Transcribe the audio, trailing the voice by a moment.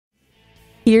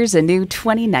Here's a new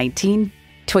 2019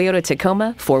 Toyota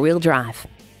Tacoma four-wheel drive.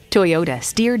 Toyota,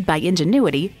 steered by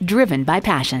ingenuity, driven by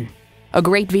passion. A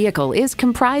great vehicle is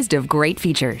comprised of great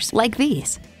features like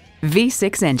these: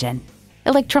 V6 engine,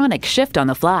 electronic shift on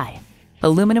the fly,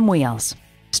 aluminum wheels,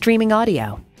 streaming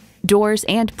audio, doors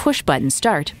and push-button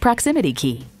start proximity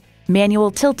key, manual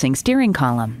tilting steering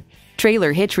column,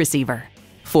 trailer hitch receiver,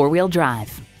 four-wheel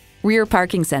drive, rear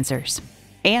parking sensors,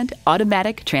 and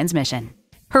automatic transmission.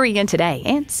 Hurry in today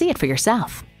and see it for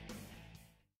yourself.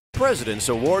 President's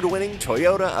Award-winning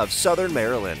Toyota of Southern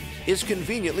Maryland is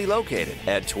conveniently located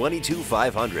at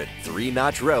 22500 Three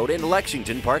Notch Road in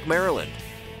Lexington Park, Maryland.